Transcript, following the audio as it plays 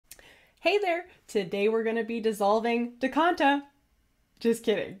Hey there! Today we're going to be dissolving Duckonta. Just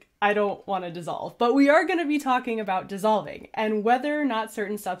kidding. I don't want to dissolve, but we are going to be talking about dissolving and whether or not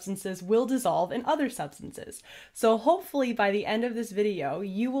certain substances will dissolve in other substances. So hopefully by the end of this video,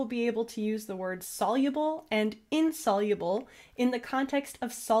 you will be able to use the words soluble and insoluble in the context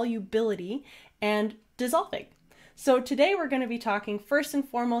of solubility and dissolving. So today we're going to be talking first and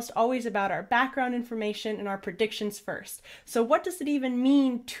foremost always about our background information and our predictions first. So what does it even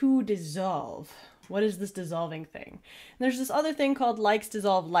mean to dissolve? What is this dissolving thing? And there's this other thing called likes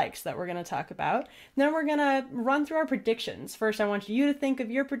dissolve likes that we're going to talk about. Then we're going to run through our predictions. First, I want you to think of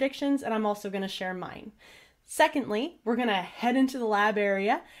your predictions, and I'm also going to share mine. Secondly, we're going to head into the lab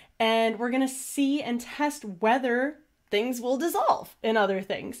area and we're going to see and test whether things will dissolve in other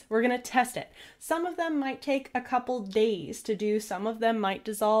things. We're going to test it. Some of them might take a couple days to do, some of them might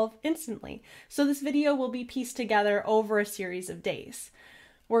dissolve instantly. So this video will be pieced together over a series of days.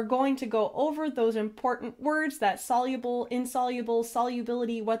 We're going to go over those important words, that soluble, insoluble,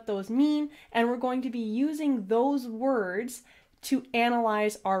 solubility, what those mean, and we're going to be using those words to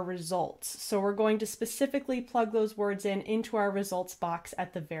analyze our results. So we're going to specifically plug those words into our results box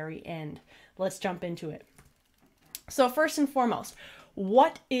at the very end. Let's jump into it. So first and foremost,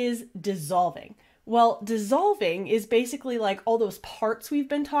 what is dissolving? Well, dissolving is basically like all those parts we've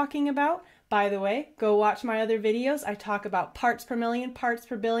been talking about. By the way, go watch my other videos. I talk about parts per million, parts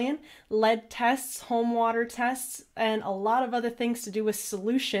per billion, lead tests, home water tests, and a lot of other things to do with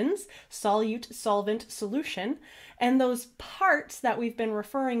solutions, solute, solvent, solution. And those parts that we've been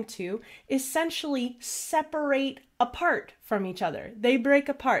referring to essentially separate apart from each other. They break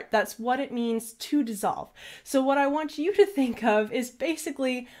apart. That's what it means to dissolve. So what I want you to think of is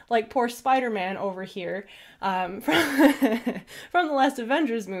basically like poor Spider-Man over here from, from the last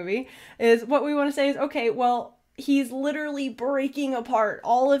Avengers movie, is what we want to say is, okay, well, he's literally breaking apart.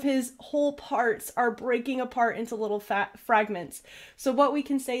 All of his whole parts are breaking apart into little fragments. So what we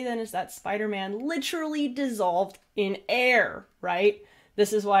can say then is that Spider-Man literally dissolved in air, right?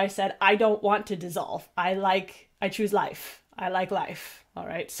 This is why I said I don't want to dissolve. I choose life. I like life. All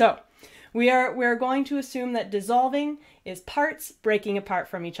right. So we're going to assume that dissolving is parts breaking apart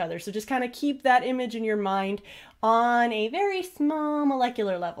from each other. So just kind of keep that image in your mind on a very small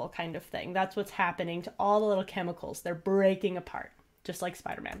molecular level kind of thing. That's what's happening to all the little chemicals. They're breaking apart, just like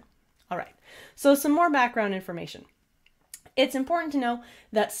Spider-Man. All right. So some more background information. It's important to know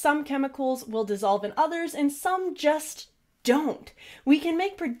that some chemicals will dissolve in others and some just don't. We can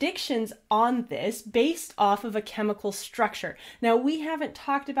make predictions on this based off of a chemical structure. Now, we haven't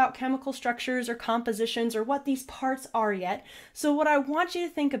talked about chemical structures or compositions or what these parts are yet. So what I want you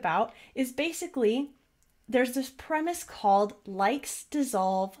to think about is basically there's this premise called likes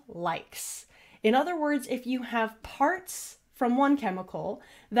dissolve likes. In other words, if you have parts from one chemical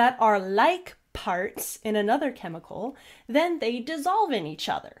that are like parts in another chemical, then they dissolve in each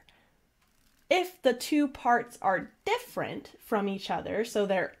other. If the two parts are different from each other, so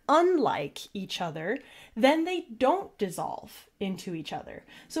they're unlike each other, then they don't dissolve into each other.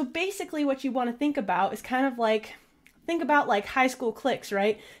 So basically what you want to think about is kind of like, think about like high school cliques,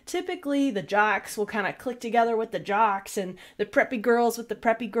 right? Typically the jocks will kind of click together with the jocks and the preppy girls with the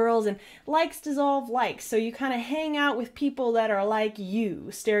preppy girls, and likes dissolve likes. So you kind of hang out with people that are like you,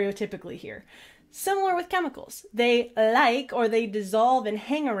 stereotypically here. Similar with chemicals. They like or they dissolve and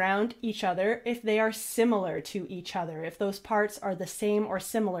hang around each other if they are similar to each other, if those parts are the same or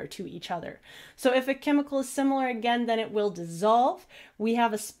similar to each other. So if a chemical is similar, again, then it will dissolve. We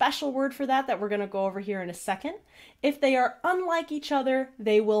have a special word for that we're going to go over here in a second. If they are unlike each other,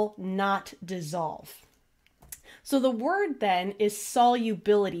 they will not dissolve. So the word then is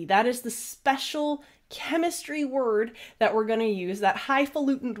solubility. That is the special chemistry word that we're going to use, that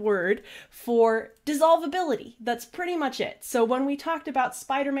highfalutin word for dissolvability. That's pretty much it. So when we talked about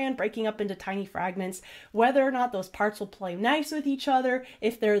Spider-Man breaking up into tiny fragments, whether or not those parts will play nice with each other,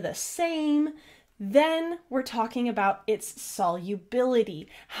 if they're the same, then we're talking about its solubility.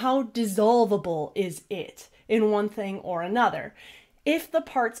 How dissolvable is it in one thing or another? If the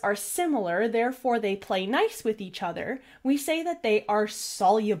parts are similar, therefore they play nice with each other, we say that they are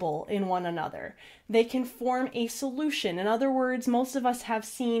soluble in one another. They can form a solution. In other words, most of us have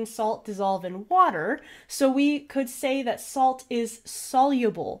seen salt dissolve in water, so we could say that salt is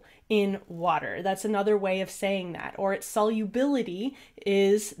soluble in water. That's another way of saying that. Or its solubility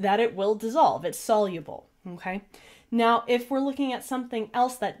is that it will dissolve. It's soluble, okay? Now, if we're looking at something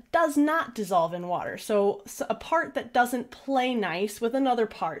else that does not dissolve in water, so a part that doesn't play nice with another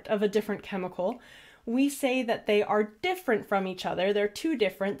part of a different chemical, we say that they are different from each other. They're too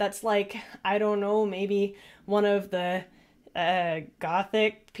different. That's like, I don't know, maybe one of the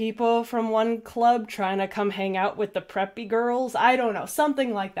gothic people from one club trying to come hang out with the preppy girls. I don't know,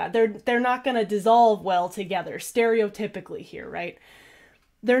 something like that. They're not going to dissolve well together, stereotypically here, right?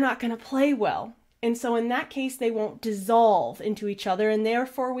 They're not going to play well. And so in that case, they won't dissolve into each other, and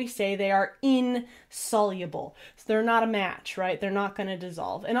therefore we say they are insoluble. So they're not a match, right? They're not going to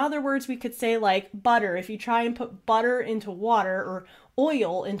dissolve. In other words, we could say like butter. If you try and put butter into water, or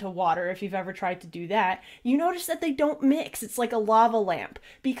oil into water, if you've ever tried to do that, you notice that they don't mix. It's like a lava lamp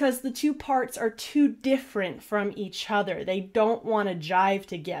because the two parts are too different from each other. They don't want to jive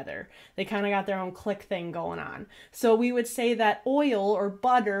together. They kind of got their own click thing going on. So we would say that oil or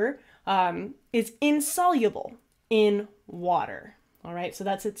butter is insoluble in water. All right, so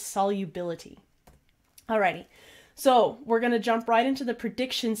that's its solubility. Alrighty, so we're going to jump right into the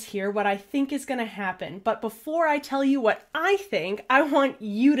predictions here, what I think is going to happen. But before I tell you what I think, I want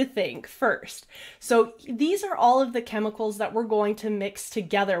you to think first. So these are all of the chemicals that we're going to mix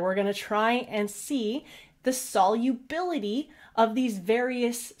together. We're going to try and see the solubility of these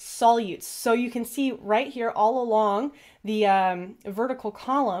various solutes. So you can see right here all along the vertical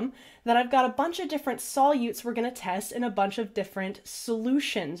column that I've got a bunch of different solutes we're going to test in a bunch of different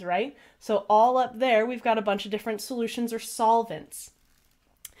solutions, right? So all up there, we've got a bunch of different solutions or solvents.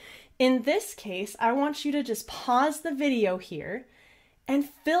 In this case, I want you to just pause the video here and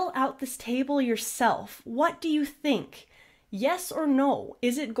fill out this table yourself. What do you think? Yes or no?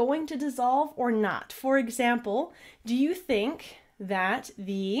 Is it going to dissolve or not? For example, do you think that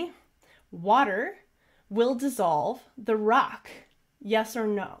the water will dissolve the rock? Yes or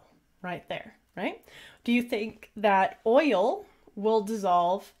no? Right there, right? Do you think that oil will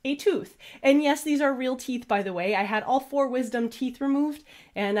dissolve a tooth? And yes, these are real teeth, by the way. I had all 4 wisdom teeth removed,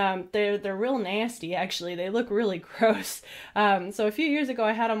 and they're real nasty, actually. They look really gross. So a few years ago,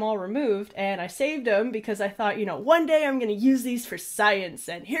 I had them all removed, and I saved them because I thought, you know, one day I'm going to use these for science,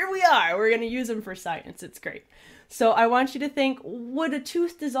 and here we are. We're going to use them for science. It's great. So I want you to think, would a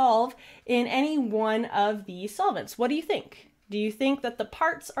tooth dissolve in any one of these solvents? What do you think? Do you think that the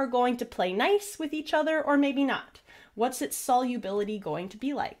parts are going to play nice with each other or maybe not? What's its solubility going to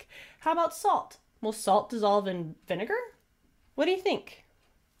be like? How about salt? Will salt dissolve in vinegar? What do you think?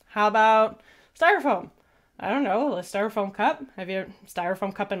 How about styrofoam? I don't know, a styrofoam cup. Have you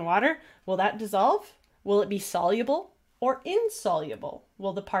styrofoam cup in water? Will that dissolve? Will it be soluble or insoluble?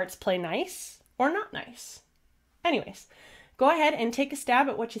 Will the parts play nice or not nice? Anyways, go ahead and take a stab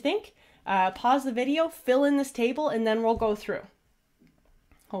at what you think. Pause the video, fill in this table, and then we'll go through.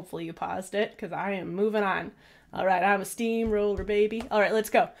 Hopefully you paused it because I am moving on. All right, I'm a steamroller, baby. All right, let's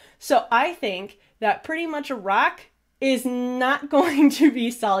go. So I think that pretty much a rock is not going to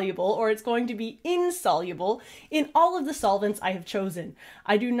be soluble, or it's going to be insoluble in all of the solvents I have chosen.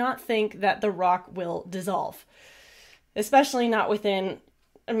 I do not think that the rock will dissolve, especially not within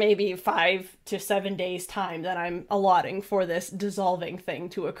maybe 5 to 7 days time that I'm allotting for this dissolving thing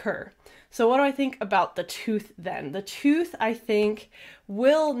to occur. So what do I think about the tooth then? The tooth, I think,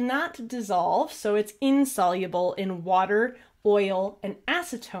 will not dissolve, so it's insoluble in water, oil, and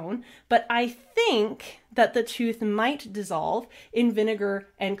acetone, but I think that the tooth might dissolve in vinegar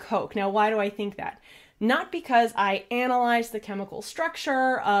and Coke. Now, why do I think that? Not because I analyzed the chemical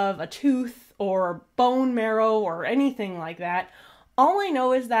structure of a tooth or bone marrow or anything like that. All I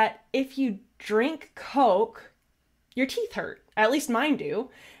know is that if you drink Coke, your teeth hurt. At least mine do.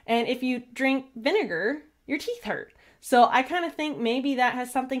 And if you drink vinegar, your teeth hurt. So I kind of think maybe that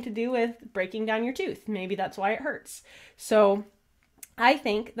has something to do with breaking down your tooth. Maybe that's why it hurts. So I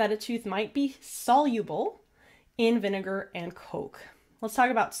think that a tooth might be soluble in vinegar and Coke. Let's talk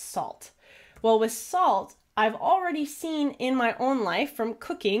about salt. Well, with salt, I've already seen in my own life from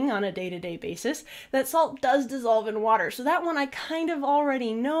cooking on a day-to-day basis that salt does dissolve in water. So that one I kind of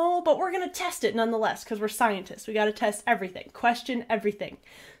already know, but we're going to test it nonetheless because we're scientists. We got to test everything, question everything.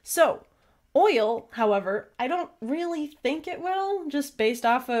 So oil, however, I don't really think it will, just based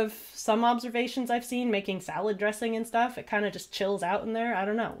off of some observations I've seen making salad dressing and stuff. It kind of just chills out in there. I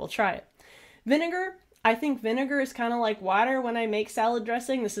don't know. We'll try it. Vinegar. I think vinegar is kind of like water when I make salad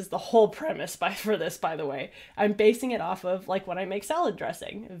dressing. This is the whole premise for this, by the way. I'm basing it off of like when I make salad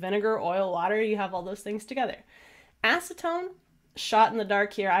dressing. Vinegar, oil, water, you have all those things together. Acetone, shot in the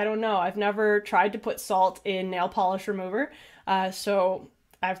dark here. I don't know. I've never tried to put salt in nail polish remover. So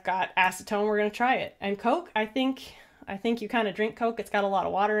I've got acetone. We're going to try it. And Coke, I think you kind of drink Coke. It's got a lot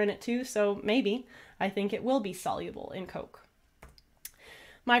of water in it too. So maybe I think it will be soluble in Coke.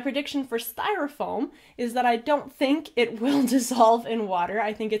 My prediction for styrofoam is that I don't think it will dissolve in water.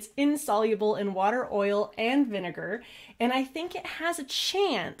 I think it's insoluble in water, oil, and vinegar. And I think it has a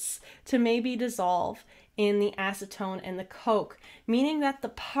chance to maybe dissolve in the acetone and the Coke, meaning that the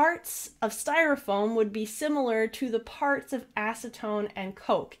parts of styrofoam would be similar to the parts of acetone and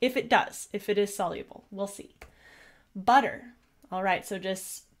Coke, if it is soluble. We'll see. Butter. All right, so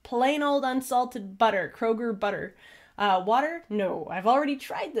just plain old unsalted butter, Kroger butter. Water? No, I've already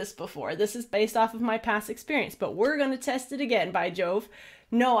tried this before. This is based off of my past experience, but we're going to test it again, by Jove.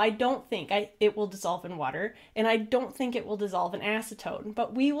 No, I don't think it will dissolve in water, and I don't think it will dissolve in acetone,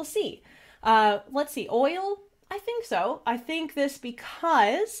 but we will see. Let's see, oil? I think so. I think this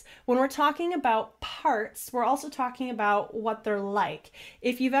because when we're talking about parts, we're also talking about what they're like.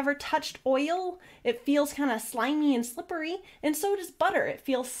 If you've ever touched oil, it feels kind of slimy and slippery, and so does butter. It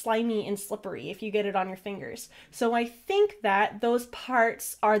feels slimy and slippery if you get it on your fingers. So I think that those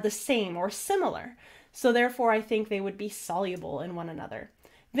parts are the same or similar. So therefore, I think they would be soluble in one another.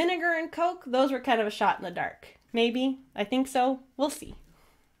 Vinegar and Coke, those were kind of a shot in the dark. Maybe. I think so. We'll see.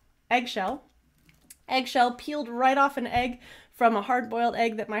 Eggshell. Eggshell peeled right off an egg from a hard-boiled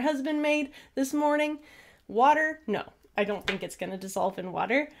egg that my husband made this morning. Water? No. I don't think it's going to dissolve in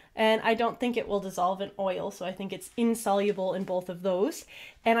water, and I don't think it will dissolve in oil, so I think it's insoluble in both of those.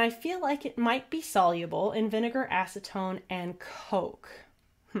 And I feel like it might be soluble in vinegar, acetone, and Coke.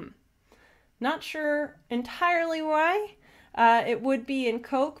 Not sure entirely why it would be in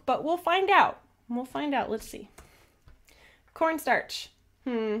Coke, but we'll find out. We'll find out. Let's see. Cornstarch.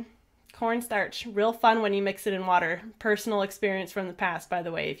 Cornstarch. Real fun when you mix it in water. Personal experience from the past, by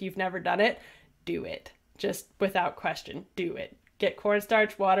the way. If you've never done it, do it. Just without question, do it. Get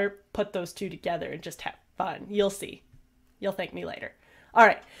cornstarch, water, put those two together and just have fun. You'll see. You'll thank me later. All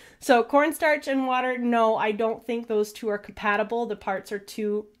right. So cornstarch and water, no, I don't think those two are compatible. The parts are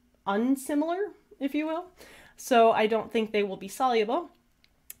too unsimilar, if you will. So I don't think they will be soluble.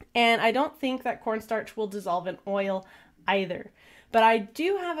 And I don't think that cornstarch will dissolve in oil either. But I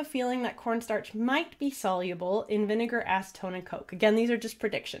do have a feeling that cornstarch might be soluble in vinegar, acetone, and Coke. Again, these are just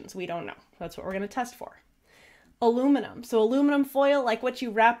predictions. We don't know. That's what we're going to test for. Aluminum. So aluminum foil, like what you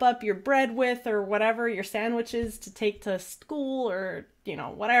wrap up your bread with or whatever, your sandwiches to take to school or,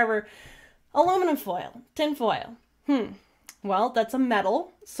 whatever. Aluminum foil, tin foil. Well, that's a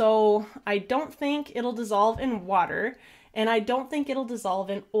metal, so I don't think it'll dissolve in water, and I don't think it'll dissolve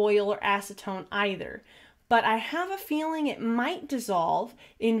in oil or acetone either. But I have a feeling it might dissolve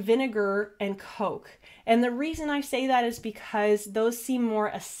in vinegar and Coke. And the reason I say that is because those seem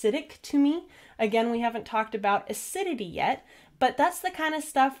more acidic to me. Again, we haven't talked about acidity yet, but that's the kind of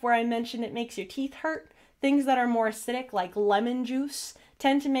stuff where I mentioned it makes your teeth hurt. Things that are more acidic, like lemon juice,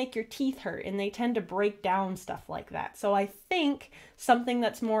 tend to make your teeth hurt, and they tend to break down stuff like that. So I think something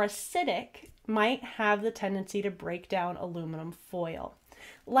that's more acidic might have the tendency to break down aluminum foil.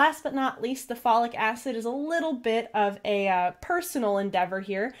 Last but not least, the folic acid is a little bit of a personal endeavor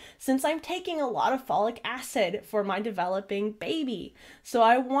here, since I'm taking a lot of folic acid for my developing baby. So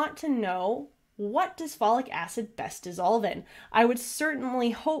I want to know, what does folic acid best dissolve in? I would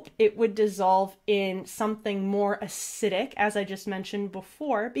certainly hope it would dissolve in something more acidic, as I just mentioned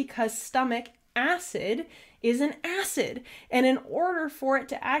before, because stomach acid is an acid. And in order for it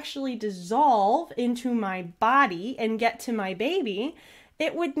to actually dissolve into my body and get to my baby,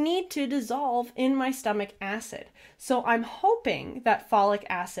 it would need to dissolve in my stomach acid. So I'm hoping that folic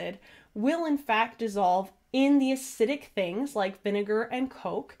acid will in fact dissolve in the acidic things like vinegar and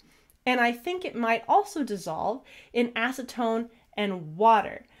Coke. And I think it might also dissolve in acetone and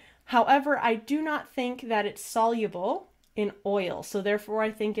water. However, I do not think that it's soluble in oil. So therefore, I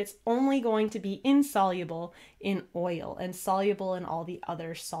think it's only going to be insoluble in oil and soluble in all the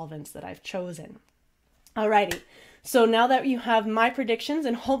other solvents that I've chosen. Alrighty. So now that you have my predictions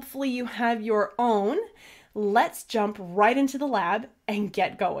and hopefully you have your own, let's jump right into the lab and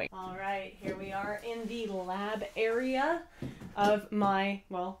get going. All right, here we are in the lab area of my,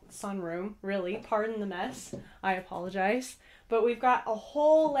 sunroom, really. Pardon the mess. I apologize. But we've got a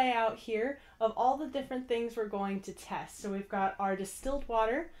whole layout here of all the different things we're going to test. So we've got our distilled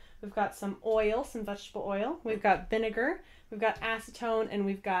water, we've got some oil, some vegetable oil, we've got vinegar, we've got acetone, and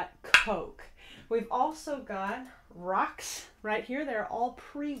we've got Coke. We've also got rocks right here. They're all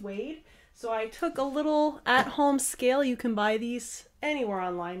pre-weighed. So I took a little at-home scale. You can buy these anywhere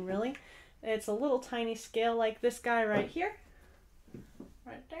online, really. It's a little tiny scale like this guy right here.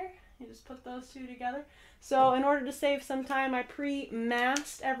 Right there. You just put those two together. So in order to save some time, I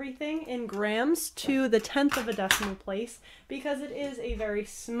pre-massed everything in grams to the 10th of a decimal place because it is a very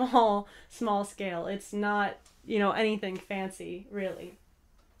small scale. It's not, anything fancy, really.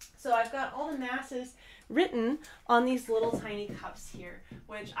 So I've got all the masses written on these little tiny cups here,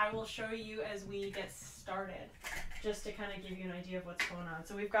 which I will show you as we get started, just to kind of give you an idea of what's going on.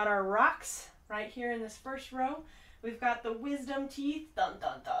 So we've got our rocks right here in this first row, we've got the wisdom teeth, dun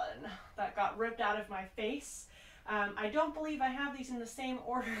dun dun, that got ripped out of my face. I don't believe I have these in the same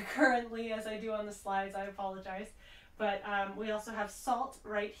order currently as I do on the slides, I apologize. But we also have salt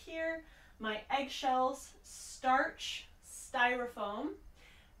right here, my eggshells, starch, styrofoam,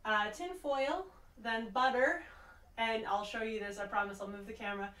 tin foil, then butter, and I'll show you this, I promise I'll move the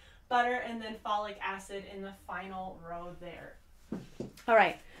camera, butter, and then folic acid in the final row there. All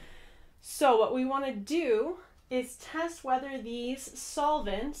right, so what we want to do is test whether these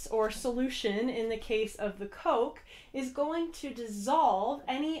solvents, or solution in the case of the Coke, is going to dissolve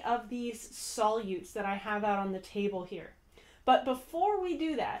any of these solutes that I have out on the table here. But before we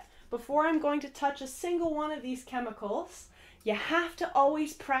do that, before I'm going to touch a single one of these chemicals, you have to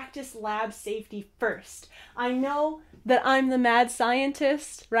always practice lab safety first. I know that I'm the mad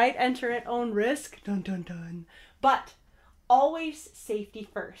scientist, right? Enter at own risk, dun dun dun. But always safety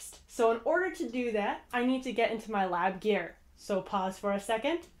first. So in order to do that, I need to get into my lab gear. So pause for a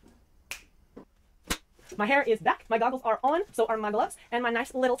second. My hair is back, my goggles are on, so are my gloves, and my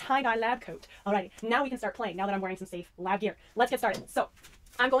nice little tie-dye lab coat. Alrighty, now we can start playing, now that I'm wearing some safe lab gear. Let's get started. So,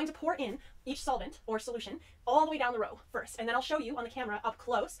 I'm going to pour in each solvent, or solution, all the way down the row first, and then I'll show you on the camera up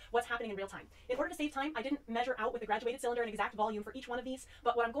close what's happening in real time. In order to save time, I didn't measure out with a graduated cylinder an exact volume for each one of these,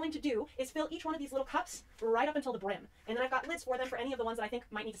 but what I'm going to do is fill each one of these little cups right up until the brim. And then I've got lids for them for any of the ones that I think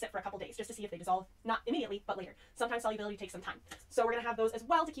might need to sit for a couple days, just to see if they dissolve, not immediately, but later. Sometimes solubility takes some time. So we're going to have those as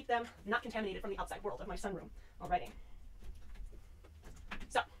well to keep them not contaminated from the outside world of my sunroom. Alrighty.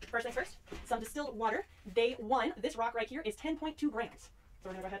 So, first things first, some distilled water. Day 1, this rock right here is 10.2 grams. So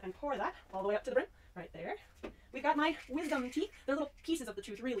we're going to go ahead and pour that all the way up to the brim, right there. We've got my wisdom teeth. They're little pieces of the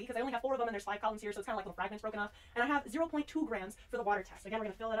tooth, really, because I only have 4 of them, and there's 5 columns here, so it's kind of like little fragments broken off. And I have 0.2 grams for the water test. Again, we're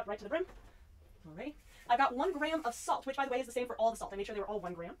going to fill that up right to the brim. Alright. I've got 1 gram of salt, which, by the way, is the same for all the salt. I made sure they were all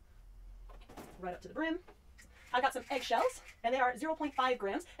 1 gram. Right up to the brim. I've got some eggshells, and they are 0.5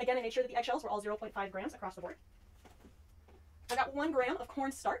 grams. Again, I made sure that the eggshells were all 0.5 grams across the board. I've got 1 gram of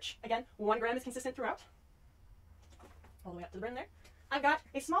cornstarch. Again, 1 gram is consistent throughout. All the way up to the brim there. I've got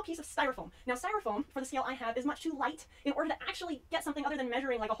a small piece of styrofoam. Now, styrofoam, for the scale I have, is much too light in order to actually get something other than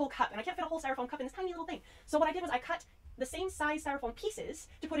measuring like a whole cup. And I can't fit a whole styrofoam cup in this tiny little thing. So what I did was I cut the same size styrofoam pieces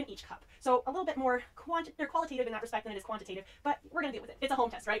to put in each cup. So a little bit more qualitative in that respect than it is quantitative, but we're going to deal with it. It's a home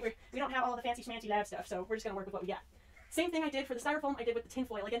test, right? We don't have all the fancy schmancy lab stuff, so we're just going to work with what we got. Same thing I did for the styrofoam, I did with the tin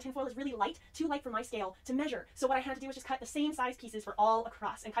foil. Again, tin foil is really light, too light for my scale to measure. So what I had to do was just cut the same size pieces for all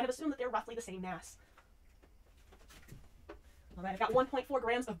across and kind of assume that they're roughly the same mass. All right, I've got 1.4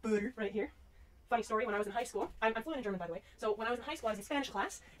 grams of butter right here. Funny story, when I was in high school, I'm fluent in German, by the way. So when I was in high school, I was in Spanish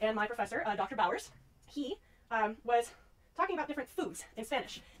class, and my professor, Dr. Bowers, he was talking about different foods in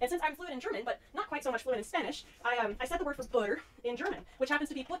Spanish. And since I'm fluent in German, but not quite so much fluent in Spanish, I said the word for butter in German, which happens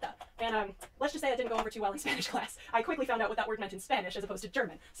to be puta. And let's just say that didn't go over too well in Spanish class. I quickly found out what that word meant in Spanish as opposed to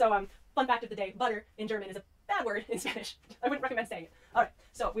German. So fun fact of the day, butter in German is a bad word in Spanish. I wouldn't recommend saying it. All right,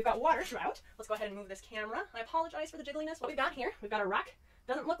 so we've got water throughout. Let's go ahead and move this camera. I apologize for the jiggliness. What we've got here, we've got a rock.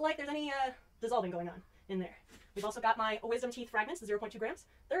 Doesn't look like there's any dissolving going on in there. We've also got my wisdom teeth fragments, the 0.2 grams.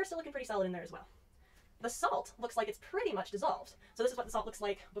 They're still looking pretty solid in there as well. The salt looks like it's pretty much dissolved. So this is what the salt looks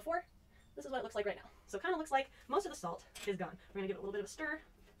like before. This is what it looks like right now. So it kind of looks like most of the salt is gone. We're going to give it a little bit of a stir.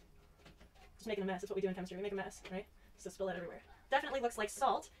 Just making a mess. That's what we do in chemistry. We make a mess, right? So spill it everywhere. Definitely looks like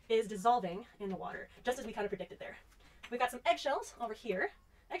salt is dissolving in the water, just as we kind of predicted there. We've got some eggshells over here.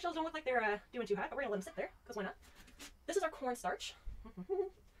 Eggshells don't look like they're doing too hot, but we're going to let them sit there, because why not? This is our cornstarch.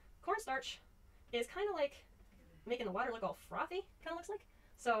 Cornstarch is kind of like making the water look all frothy, kind of looks like.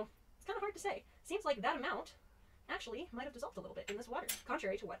 So it's kind of hard to say. Seems like that amount actually might have dissolved a little bit in this water,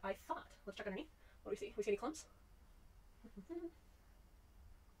 contrary to what I thought. Let's check underneath. What do we see? We see any clumps? Kind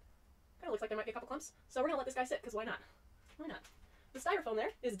of looks like there might be a couple clumps. So we're going to let this guy sit, because why not? Why not? The styrofoam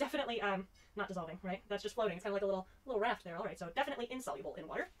there is definitely not dissolving, right? That's just floating. It's kind of like a little raft there. All right, so definitely insoluble in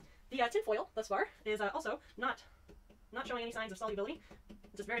water. The tin foil thus far is also not showing any signs of solubility.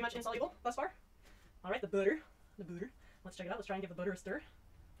 Just very much insoluble thus far. All right, the butter. Let's check it out. Let's try and give the butter a stir.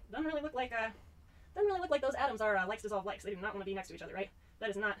 Doesn't really look like those atoms are likes dissolve likes. They do not want to be next to each other, right? That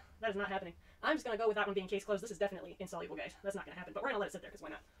is not happening. I'm just gonna go with that one being case closed. This is definitely insoluble, guys. That's not gonna happen. But we're gonna let it sit there, because why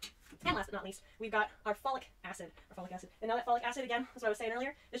not? And last but not least, we've got our folic acid. And now that folic acid, again, that's what I was saying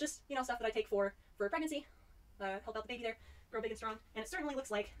earlier, is just, you know, stuff that I take for pregnancy, help out the baby there, grow big and strong. And it certainly looks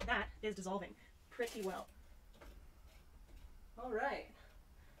like that is dissolving pretty well. All right.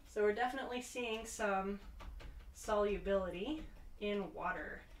 So we're definitely seeing some solubility in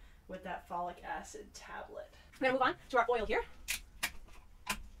water with that folic acid tablet. We're gonna move on to our oil here.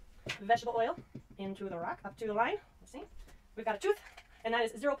 Vegetable oil into the rock, up to the line. Let's see. We've got a tooth. and that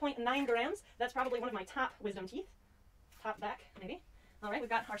is 0.9 grams. That's probably one of my top wisdom teeth. Top back, maybe. All right, we've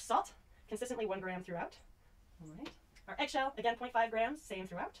got our salt, consistently 1 gram throughout. All right. Our eggshell, again, 0.5 grams, same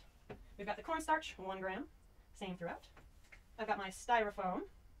throughout. We've got the cornstarch, 1 gram, same throughout. I've got my styrofoam,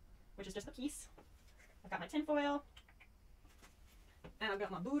 which is just a piece. I've got my tin foil, and I've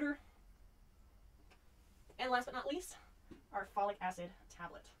got my booter. And last but not least, our folic acid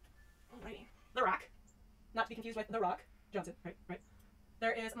tablet. Alrighty, the rock, not to be confused with the Rock Johnson, right?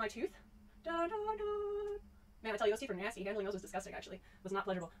 There is my tooth. Dun, dun, dun. Man, I tell you, those teeth are nasty. Handling those was disgusting, actually. It was not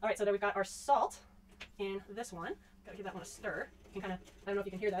pleasurable. All right, so there we've got our salt in this one. Gotta give that one a stir. You can kind of, I don't know if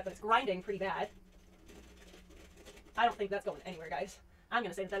you can hear that, but it's grinding pretty bad. I don't think that's going anywhere, guys. I'm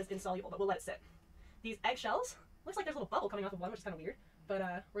gonna say that is insoluble, but we'll let it sit. These eggshells, looks like there's a little bubble coming off of one, which is kind of weird, but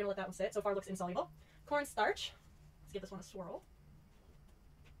we're gonna let that one sit. So far, looks insoluble. Cornstarch. Let's give this one a swirl.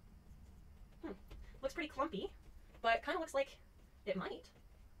 Looks pretty clumpy, but kind of looks like it might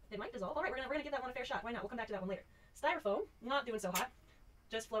dissolve. All right, we're gonna give that one a fair shot. Why not? We'll come back to that one later. Styrofoam, not doing so hot,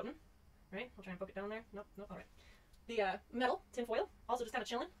 just floating. Right? We'll try and poke it down there. Nope. All right. The metal tin foil, also just kind of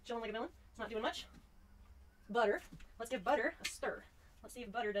chilling like a villain. It's not doing much. Butter. Let's give butter a stir. Let's see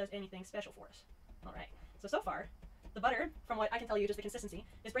if butter does anything special for us. All right. So far, the butter, from what I can tell you, just the consistency,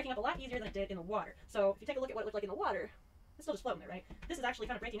 is breaking up a lot easier than it did in the water. So if you take a look at what it looked like in the water, it's still just floating there, right? This is actually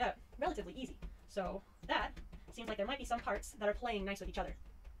kind of breaking up relatively easy. So that seems like there might be some parts that are playing nice with each other.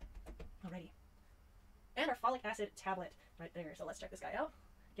 Alrighty. And our folic acid tablet right there. So let's check this guy out.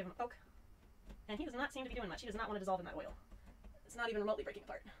 Give him a poke. And he does not seem to be doing much. He does not want to dissolve in that oil. It's not even remotely breaking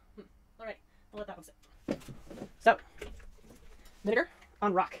apart. Alright, we'll let that one sit. So, vinegar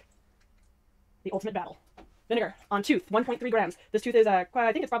on rock. The ultimate battle. Vinegar on tooth, 1.3 grams. This tooth is, I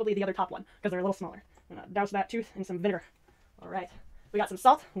think it's probably the other top one, because they're a little smaller. I'm going to douse that tooth in some vinegar. Alright. We got some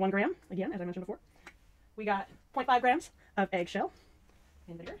salt, 1 gram, again, as I mentioned before. We got 0.5 grams of eggshell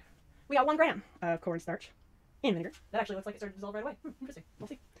in vinegar. We got 1 gram of cornstarch in vinegar. That actually looks like it started to dissolve right away. Interesting. We'll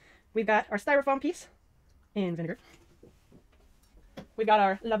see. We've got our styrofoam piece in vinegar. We've got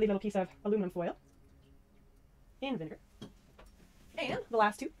our lovely little piece of aluminum foil in vinegar. And the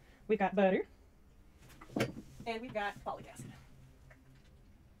last two, we've got butter. And we've got folic acid.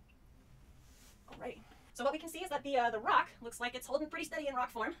 Alrighty. So what we can see is that the rock looks like it's holding pretty steady in rock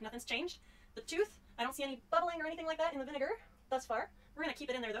form. Nothing's changed. The tooth, I don't see any bubbling or anything like that in the vinegar thus far. We're going to keep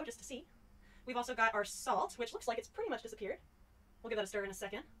it in there though, just to see. We've also got our salt, which looks like it's pretty much disappeared. We'll give that a stir in a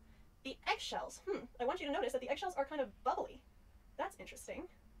second. The eggshells. I want you to notice that the eggshells are kind of bubbly. That's interesting.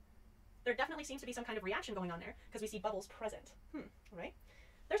 There definitely seems to be some kind of reaction going on there because we see bubbles present. Right.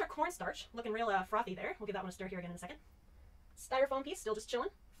 There's our cornstarch, looking real frothy there. We'll give that one a stir here again in a second. Styrofoam piece, still just chilling,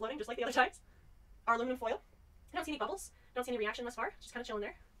 floating just like the other times. Our aluminum foil. I don't see any bubbles. Don't see any reaction thus far. Just kind of chilling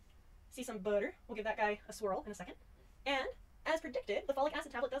there. See some butter. We'll give that guy a swirl in a second. And as predicted, the folic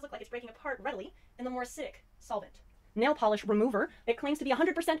acid tablet does look like it's breaking apart readily in the more acidic solvent. Nail polish remover. It claims to be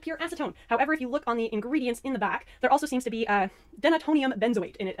 100% pure acetone. However, if you look on the ingredients in the back, there also seems to be denatonium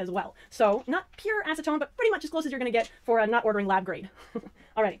benzoate in it as well. So not pure acetone, but pretty much as close as you're going to get for not ordering lab grade.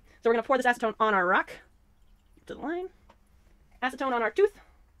 Alrighty, so we're going to pour this acetone on our rock. Up to the line. Acetone on our tooth.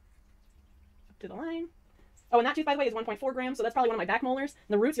 Up to the line. Oh, and that tooth, by the way, is 1.4 grams, so that's probably one of my back molars.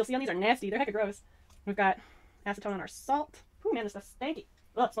 And the roots you'll see on these are nasty. They're hecka gross. We've got acetone on our salt. Ooh, man, this stuff's stanky.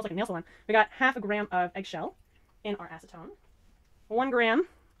 Oh, it smells like a nail salon. We got 0.5 gram of eggshell in our acetone. 1 gram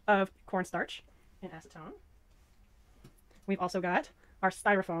of cornstarch in acetone. We've also got our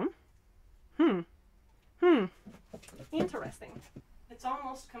styrofoam. Interesting. It's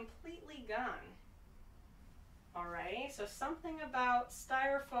almost completely gone. Alright, so something about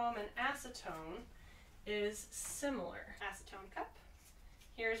styrofoam and acetone is similar. Acetone cup.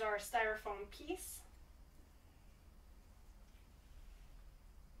 Here's our styrofoam piece.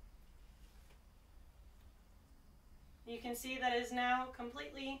 You can see that it is now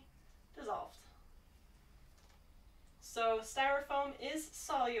completely dissolved. So styrofoam is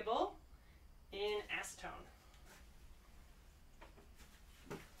soluble in acetone.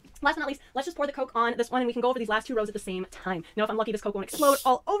 Last but not least, let's just pour the Coke on this one and we can go over these last 2 rows at the same time. Now, if I'm lucky, this Coke won't explode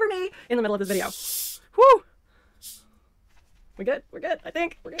all over me in the middle of this video. Whew! We good? We're good, I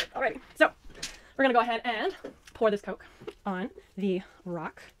think. We're good. Alrighty. So, we're going to go ahead and pour this Coke on the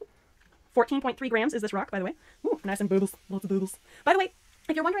rock. 14.3 grams is this rock, by the way. Ooh, nice and bubbles. Lots of bubbles. By the way,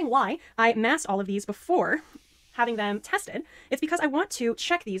 if you're wondering why I masked all of these before having them tested, it's because I want to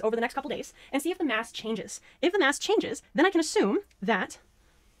check these over the next couple days and see if the mass changes. If the mass changes, then I can assume that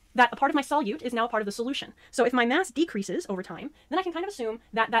a part of my solute is now a part of the solution. So if my mass decreases over time, then I can kind of assume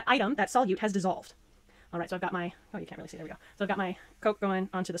that that item, that solute, has dissolved. All right, so I've got my, oh, you can't really see, there we go. So I've got my Coke going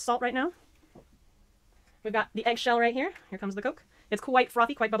onto the salt right now. We've got the eggshell right here. Here comes the Coke. It's quite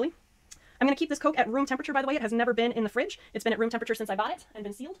frothy, quite bubbly. I'm going to keep this Coke at room temperature, by the way. It has never been in the fridge. It's been at room temperature since I bought it and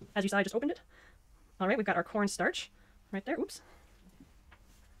been sealed. As you saw, I just opened it. All right, we've got our cornstarch right there. Oops.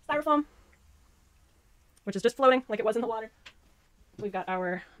 Styrofoam, which is just floating like it was in the water. We've got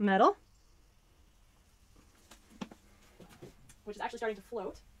our metal, which is actually starting to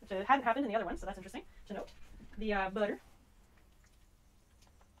float, which hadn't happened in the other one, so that's interesting to note. The butter.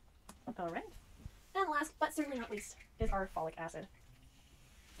 All right. And last, but certainly not least, is our folic acid.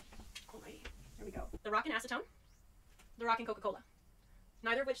 Alrighty, here we go. The rock and acetone, the rock and Coca-Cola.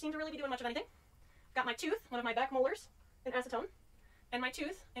 Neither of which seem to really be doing much of anything. Got my tooth, one of my back molars, in acetone, and my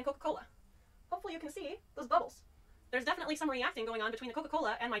tooth in Coca-Cola. Hopefully you can see those bubbles. There's definitely some reacting going on between the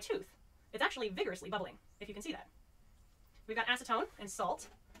Coca-Cola and my tooth. It's actually vigorously bubbling, if you can see that. We've got acetone and salt,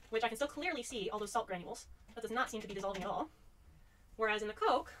 which I can still clearly see all those salt granules. That does not seem to be dissolving at all. Whereas in the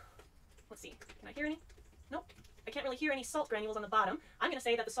Coke, let's see, can I hear any? Nope. I can't really hear any salt granules on the bottom. I'm going to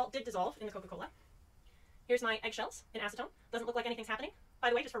say that the salt did dissolve in the Coca-Cola. Here's my eggshells in acetone. Doesn't look like anything's happening. By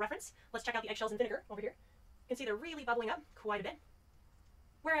the way, just for reference, let's check out the eggshells in vinegar over here. You can see they're really bubbling up quite a bit.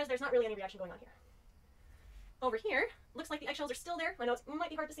 Whereas there's not really any reaction going on here. Over here, looks like the eggshells are still there. I know it might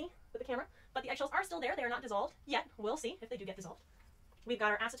be hard to see with the camera, but the eggshells are still there. They are not dissolved yet. We'll see if they do get dissolved. We've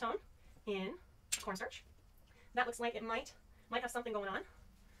got our acetone in cornstarch. That looks like it might have something going on.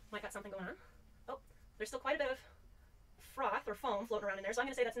 Might got something going on. Oh, there's still quite a bit of froth or foam floating around in there, so I'm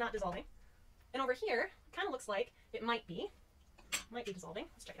going to say that's not dissolving. And over here, it kind of looks like it might be dissolving.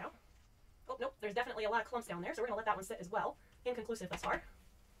 Let's check it out. Oh, nope, there's definitely a lot of clumps down there, so we're going to let that one sit as well. Inconclusive thus far.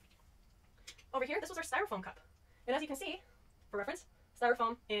 Over here, this was our styrofoam cup. And as you can see, for reference,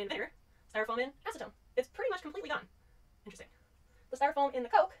 styrofoam in vinegar, styrofoam in acetone. It's pretty much completely gone. Interesting. The styrofoam in the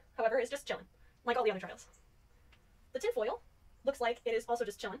Coke, however, is just chilling, like all the other trials. The tin foil looks like it is also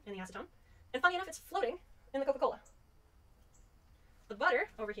just chilling in the acetone. And funny enough, it's floating in the Coca-Cola. The butter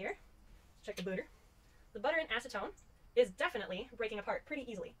over here, check the butter. The butter in acetone is definitely breaking apart pretty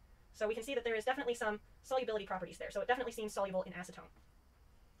easily. So we can see that there is definitely some solubility properties there. So it definitely seems soluble in acetone.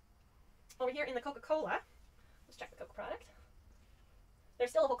 Over here in the Coca-Cola, let's check the Coca product. There's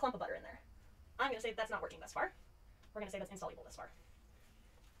still a whole clump of butter in there. I'm going to say that that's not working thus far. We're going to say that's insoluble thus far.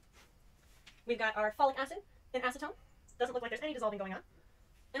 We've got our folic acid in acetone. Doesn't look like there's any dissolving going on.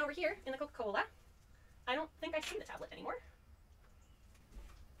 And over here in the Coca-Cola, I don't think I see the tablet anymore.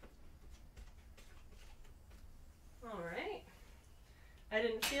 Alright. I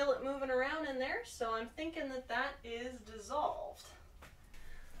didn't feel it moving around in there, so I'm thinking that that is dissolved.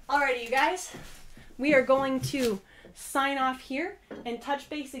 Alrighty, you guys. We are going to sign off here and touch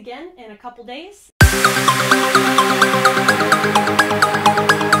base again in a couple days.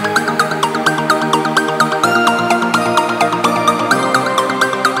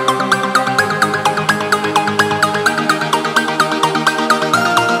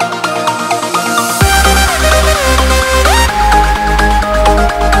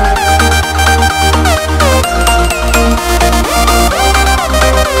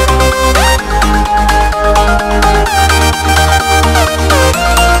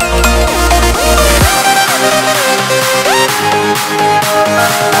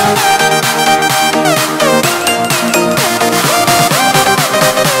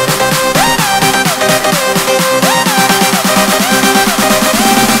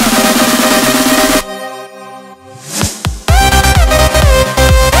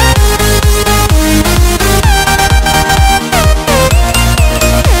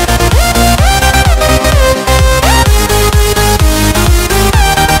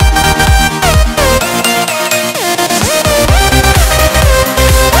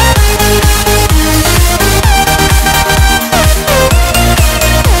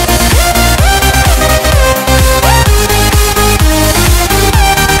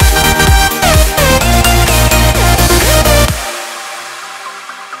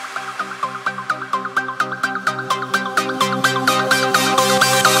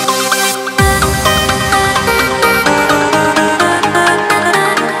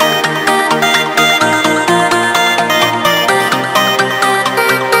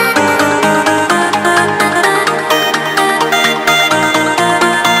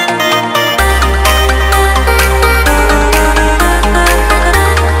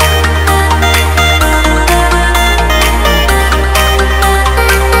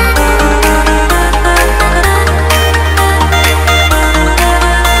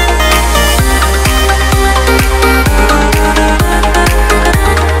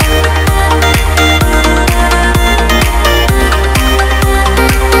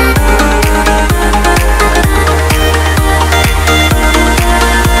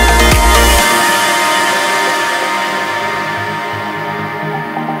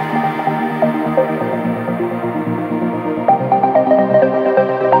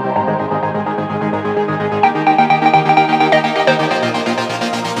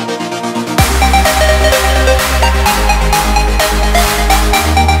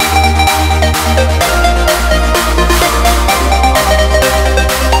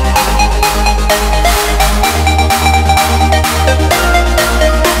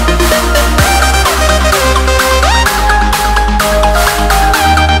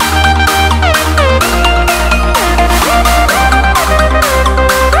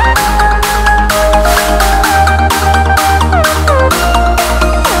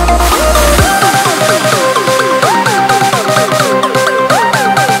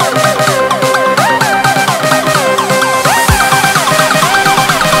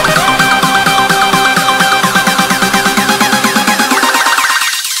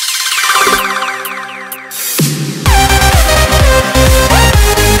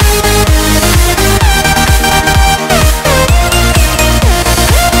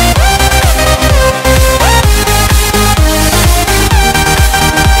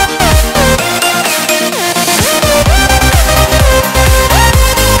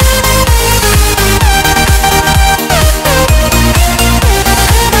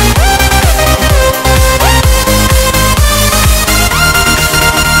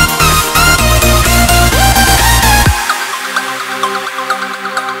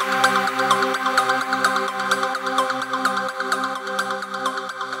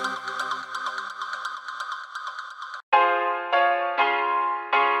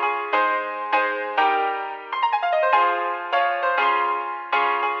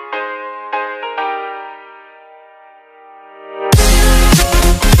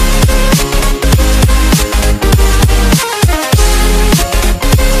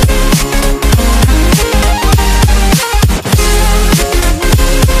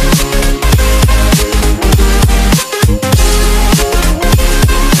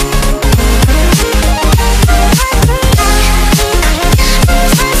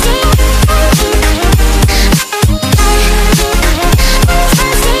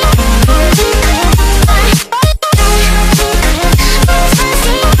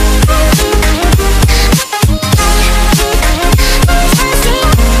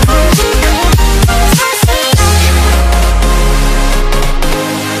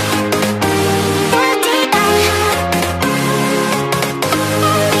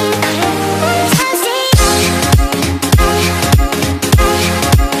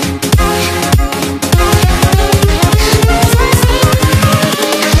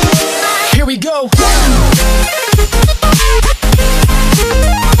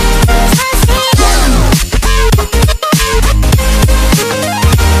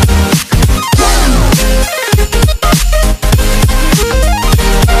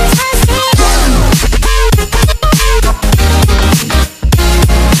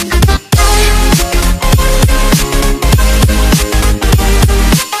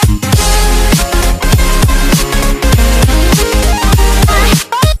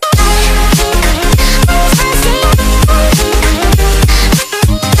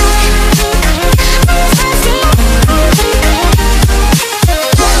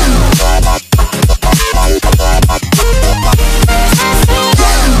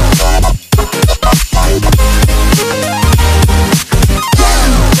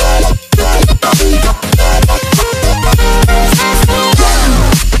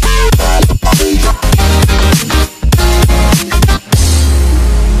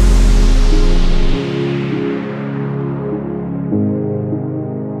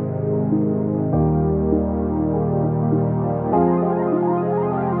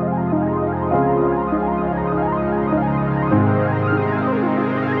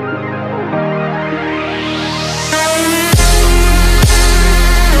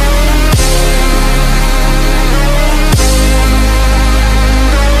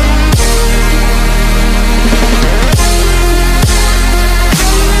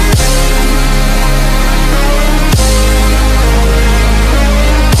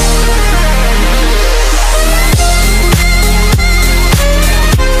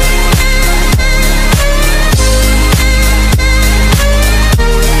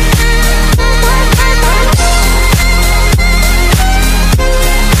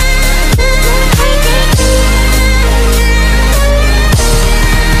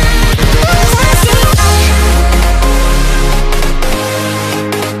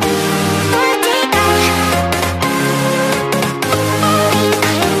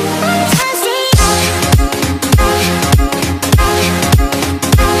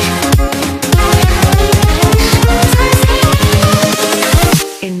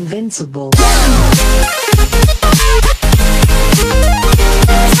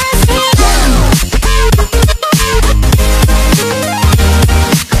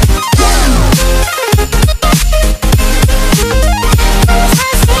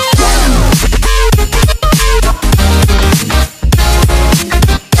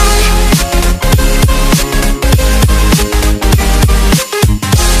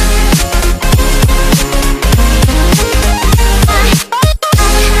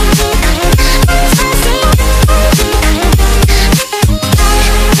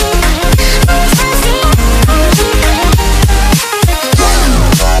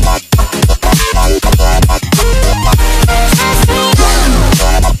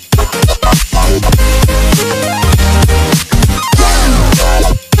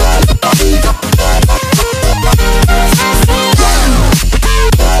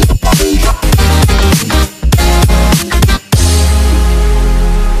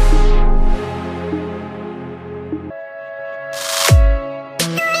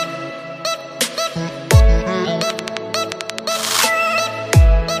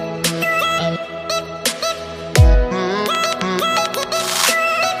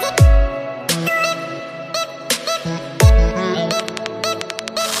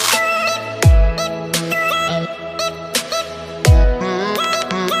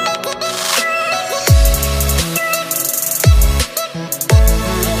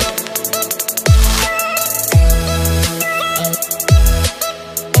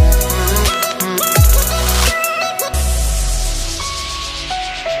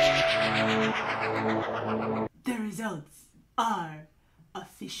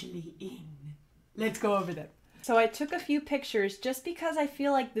 officially in. Let's go over them. So I took a few pictures just because I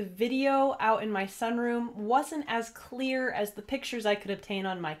feel like the video out in my sunroom wasn't as clear as the pictures I could obtain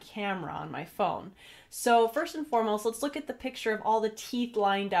on my camera on my phone. So first and foremost, let's look at the picture of all the teeth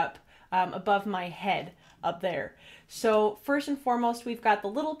lined up above my head up there. So first and foremost, we've got the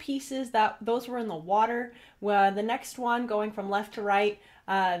little pieces those were in the water. The next one going from left to right,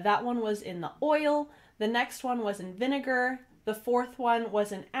 that one was in the oil. The next one was in vinegar. The fourth one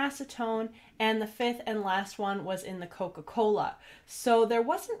was in acetone, and the fifth and last one was in the Coca-Cola. So there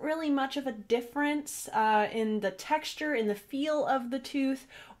wasn't really much of a difference in the texture, in the feel of the tooth,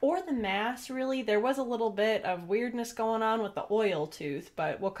 or the mass, really. There was a little bit of weirdness going on with the oil tooth,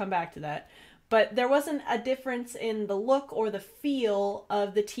 but we'll come back to that. But there wasn't a difference in the look or the feel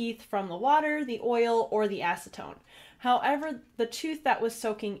of the teeth from the water, the oil, or the acetone. However, the tooth that was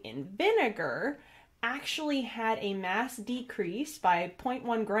soaking in vinegar actually had a mass decrease by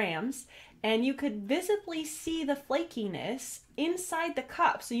 0.1 grams, and you could visibly see the flakiness inside the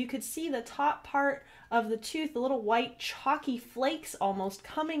cup. So you could see the top part of the tooth, the little white chalky flakes almost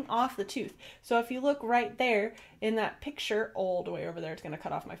coming off the tooth. So if you look right there in that picture, all the way over there, it's going to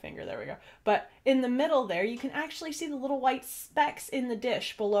cut off my finger, there we go. But in the middle there, you can actually see the little white specks in the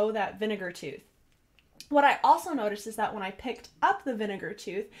dish below that vinegar tooth. What I also noticed is that when I picked up the vinegar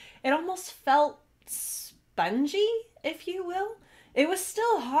tooth, it almost felt spongy, if you will. It was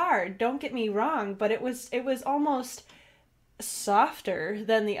still hard, don't get me wrong, but it was almost softer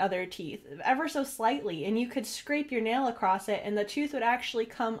than the other teeth, ever so slightly, and you could scrape your nail across it and the tooth would actually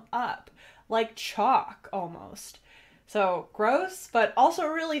come up like chalk almost. So gross, but also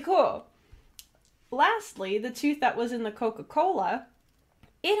really cool. Lastly, the tooth that was in the Coca-Cola,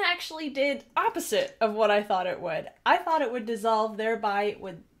 it actually did opposite of what I thought it would. I thought it would dissolve, thereby it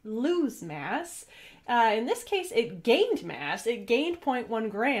would lose mass. In this case, it gained mass. It gained 0.1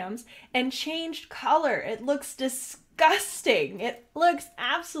 grams and changed color. It looks disgusting. It looks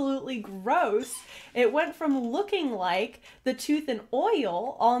absolutely gross. It went from looking like the tooth in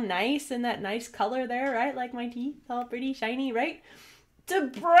oil, all nice in that nice color there, right? Like my teeth, all pretty shiny, right? To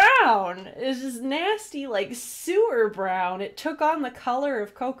brown. It's just nasty, like sewer brown. It took on the color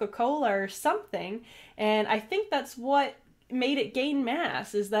of Coca-Cola or something, and I think that's what made it gain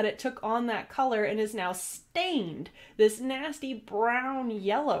mass, is that it took on that color and is now stained this nasty brown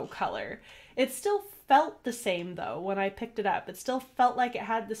yellow color. It still felt the same though when I picked it up. It still felt like it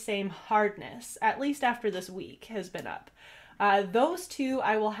had the same hardness, at least after this week has been up. Those two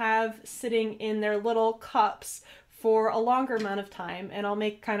I will have sitting in their little cups for a longer amount of time, and I'll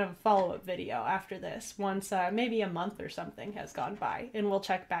make kind of a follow-up video after this once maybe a month or something has gone by, and we'll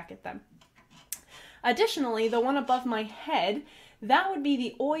check back at them. Additionally, the one above my head, that would be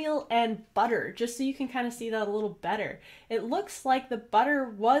the oil and butter, just so you can kind of see that a little better. It looks like the butter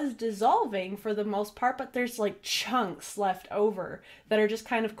was dissolving for the most part, but there's like chunks left over that are just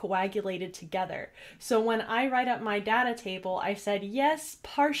kind of coagulated together. So when I write up my data table, I said, yes,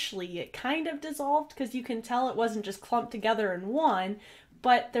 partially it kind of dissolved, because you can tell it wasn't just clumped together in one,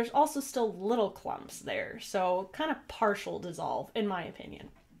 but there's also still little clumps there. So kind of partial dissolve, in my opinion.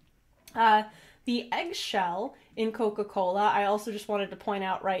 The eggshell in Coca-Cola, I also just wanted to point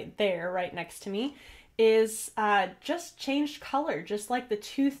out right there, right next to me, is just changed color, just like the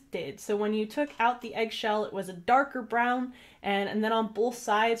tooth did. So when you took out the eggshell, it was a darker brown, and then on both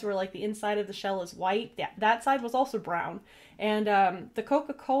sides where like the inside of the shell is white, yeah, that side was also brown. And the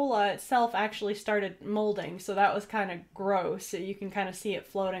Coca-Cola itself actually started molding, so that was kind of gross. So you can kind of see it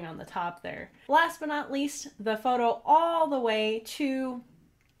floating on the top there. Last but not least, the photo all the way to...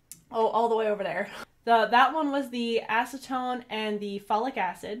 oh, all the way over there. That one was the acetone and the folic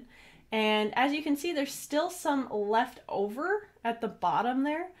acid. And as you can see, there's still some left over at the bottom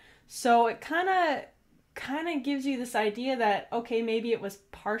there. So it kind of gives you this idea that, okay, maybe it was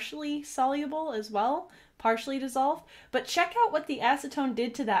partially soluble as well, partially dissolved. But check out what the acetone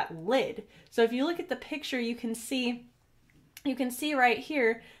did to that lid. So if you look at the picture, you can see right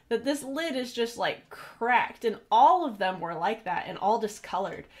here that this lid is just like cracked, and all of them were like that and all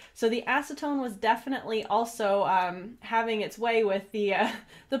discolored. So the acetone was definitely also having its way with the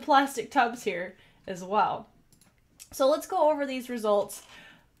plastic tubs here as well. So let's go over these results,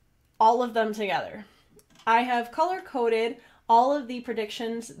 all of them together. I have color-coded all of the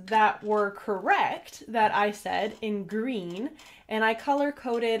predictions that were correct that I said in green, and I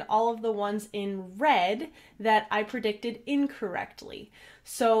color-coded all of the ones in red that I predicted incorrectly.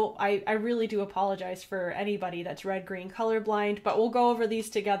 So I really do apologize for anybody that's red-green colorblind, but we'll go over these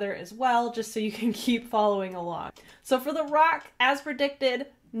together as well, just so you can keep following along. So for the rock, as predicted,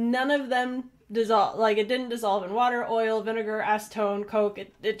 none of them dissolve, like it didn't dissolve in water, oil, vinegar, acetone, Coke.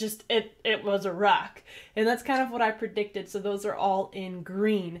 It was a rock. And that's kind of what I predicted. So those are all in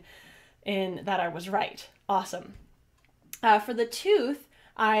green, and that I was right. Awesome. For the tooth,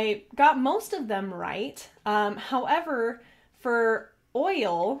 I got most of them right. However, for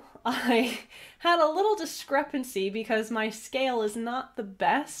oil, I had a little discrepancy because my scale is not the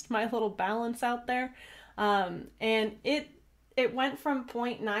best, my little balance out there. And it went from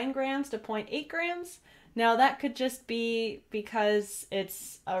 0.9 grams to 0.8 grams. Now that could just be because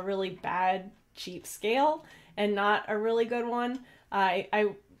it's a really bad, cheap scale and not a really good one.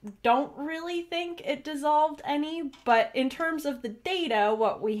 I don't really think it dissolved any, but in terms of the data,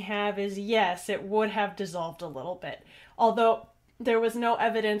 what we have is yes, it would have dissolved a little bit. Although there was no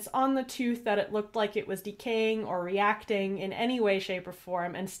evidence on the tooth that it looked like it was decaying or reacting in any way, shape, or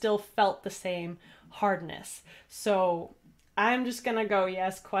form and still felt the same hardness. So I'm just gonna go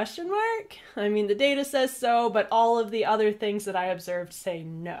yes, question mark. I mean, the data says so, but all of the other things that I observed say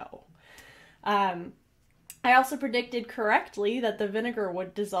no. I also predicted correctly that the vinegar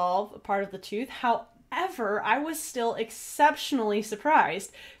would dissolve a part of the tooth. However, I was still exceptionally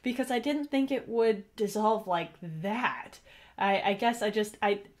surprised because I didn't think it would dissolve like that. I guess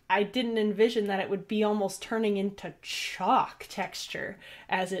I didn't envision that it would be almost turning into chalk texture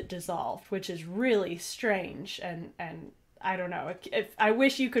as it dissolved, which is really strange. And I don't know, I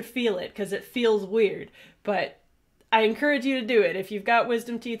wish you could feel it because it feels weird, but I encourage you to do it. If you've got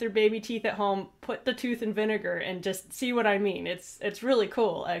wisdom teeth or baby teeth at home, put the tooth in vinegar and just see what I mean. It's really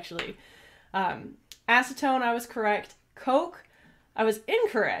cool, actually. Acetone, I was correct. Coke, I was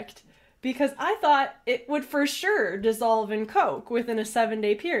incorrect because I thought it would for sure dissolve in Coke within a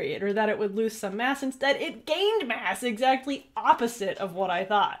 7-day period, or that it would lose some mass. Instead, it gained mass, exactly opposite of what I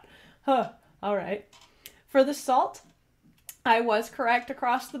thought. Huh, all right. For the salt, I was correct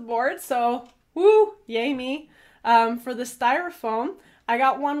across the board, so woo, yay me. For the styrofoam, I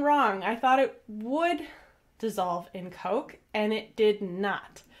got one wrong. I thought it would dissolve in Coke, and it did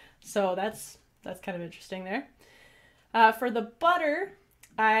not. So that's kind of interesting there. For the butter,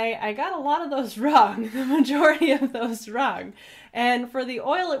 I got a lot of those wrong, the majority of those wrong. And for the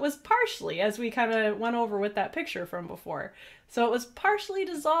oil, it was partially, as we kind of went over with that picture from before. So it was partially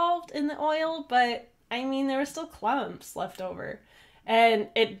dissolved in the oil, but I mean, there were still clumps left over. And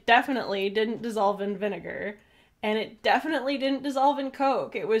it definitely didn't dissolve in vinegar. And it definitely didn't dissolve in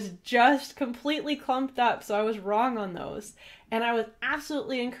Coke. It was just completely clumped up, so I was wrong on those. And I was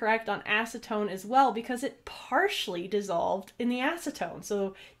absolutely incorrect on acetone as well because it partially dissolved in the acetone.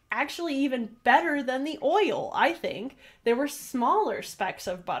 So actually even better than the oil, I think. There were smaller specks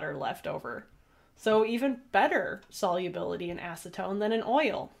of butter left over. So even better solubility in acetone than in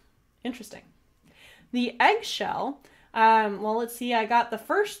oil. Interesting. The eggshell, well, let's see, I got the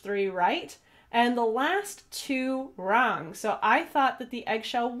first 3 right. And the last 2 wrong. So I thought that the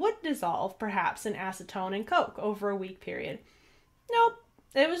eggshell would dissolve, perhaps, in acetone and Coke over a week period. Nope,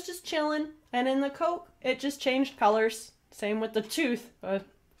 it was just chilling. And in the Coke, it just changed colors. Same with the tooth,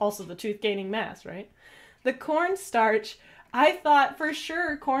 also the tooth gaining mass, right? The cornstarch, I thought for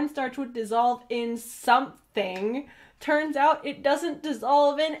sure cornstarch would dissolve in something. Turns out it doesn't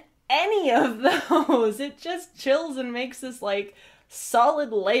dissolve in any of those. It just chills and makes this like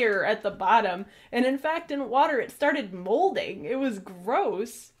solid layer at the bottom. And in fact, in water, it started molding. It was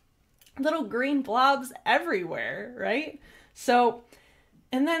gross. Little green blobs everywhere, right? So,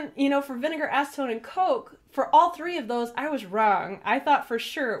 and then, you know, for vinegar, acetone, and Coke, for all 3 of those, I was wrong. I thought for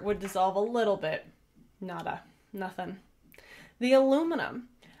sure it would dissolve a little bit. Nada. Nothing. The aluminum.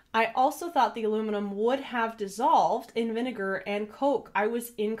 I also thought the aluminum would have dissolved in vinegar and Coke. I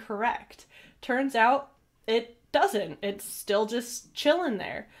was incorrect. Turns out it doesn't. It's still just chilling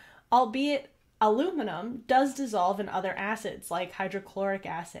there. Albeit aluminum does dissolve in other acids like hydrochloric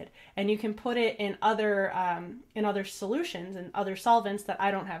acid, and you can put it in other solutions and other solvents that I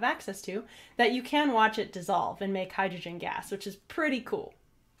don't have access to, that you can watch it dissolve and make hydrogen gas, which is pretty cool.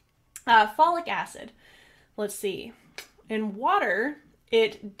 Folic acid. Let's see. In water,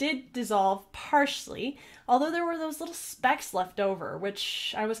 it did dissolve partially, although there were those little specks left over,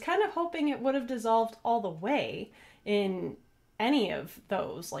 which I was kind of hoping it would have dissolved all the way in any of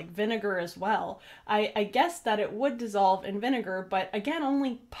those, like vinegar as well. I guessed that it would dissolve in vinegar, but again,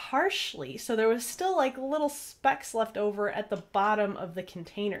 only partially. So there was still like little specks left over at the bottom of the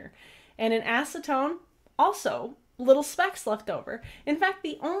container. And in acetone, also little specks left over. In fact,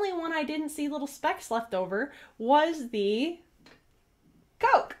 the only one I didn't see little specks left over was the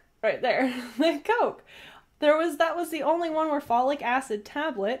Coke, right there, the Coke. That was the only one where folic acid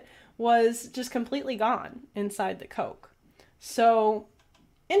tablet was just completely gone inside the Coke. So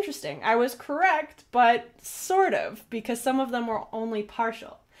Interesting. I was correct, but sort of, because some of them were only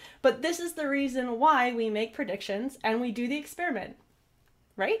partial. But this is the reason why we make predictions and we do the experiment,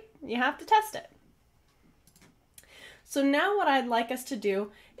 right? You have to test it. So now what I'd like us to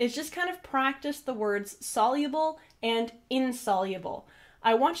do is just kind of practice the words soluble and insoluble.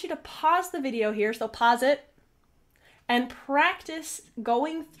 I want you to pause the video here, so pause it, and practice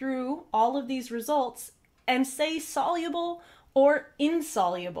going through all of these results and say soluble or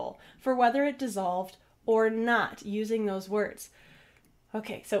insoluble for whether it dissolved or not using those words.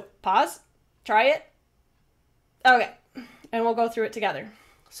 Okay, so pause, try it. Okay, and we'll go through it together.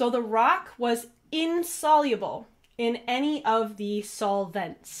 So the rock was insoluble in any of the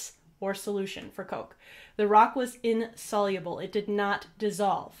solvents or solution for Coke. The rock was insoluble. It did not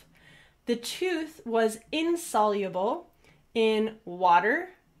dissolve. The tooth was insoluble in water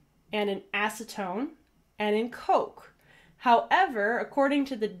and in acetone and in Coke. However, according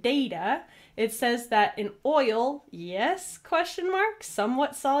to the data, it says that in oil, yes, question mark,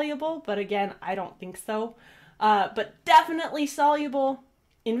 somewhat soluble, but again, I don't think so. But definitely soluble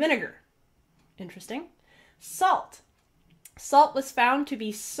in vinegar. Interesting. Salt. Salt was found to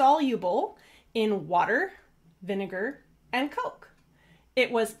be soluble in water, vinegar, and Coke.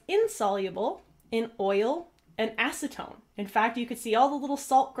 It was insoluble in oil and acetone. In fact, you could see all the little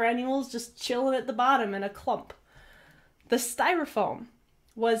salt granules just chilling at the bottom in a clump. The styrofoam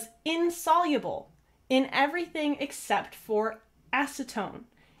was insoluble in everything except for acetone.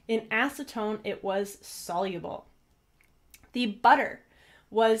 In acetone, it was soluble. The butter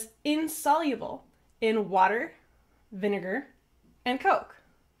was insoluble in water, vinegar, and Coke.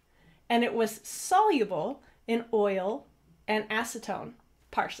 And it was soluble in oil and acetone,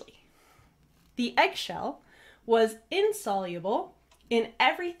 partially. The eggshell was insoluble in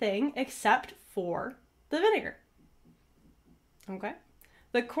everything except for the vinegar. Okay.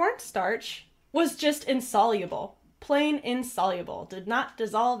 The cornstarch was just insoluble, plain insoluble, did not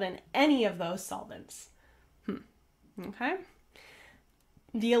dissolve in any of those solvents. Okay.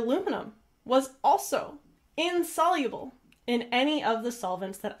 The aluminum was also insoluble in any of the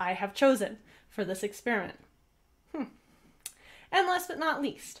solvents that I have chosen for this experiment. And last but not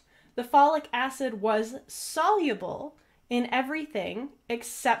least, the folic acid was soluble in everything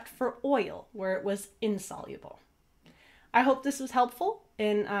except for oil, where it was insoluble. I hope this was helpful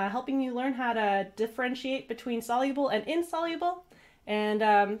in helping you learn how to differentiate between soluble and insoluble.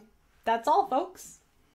 And that's all, folks.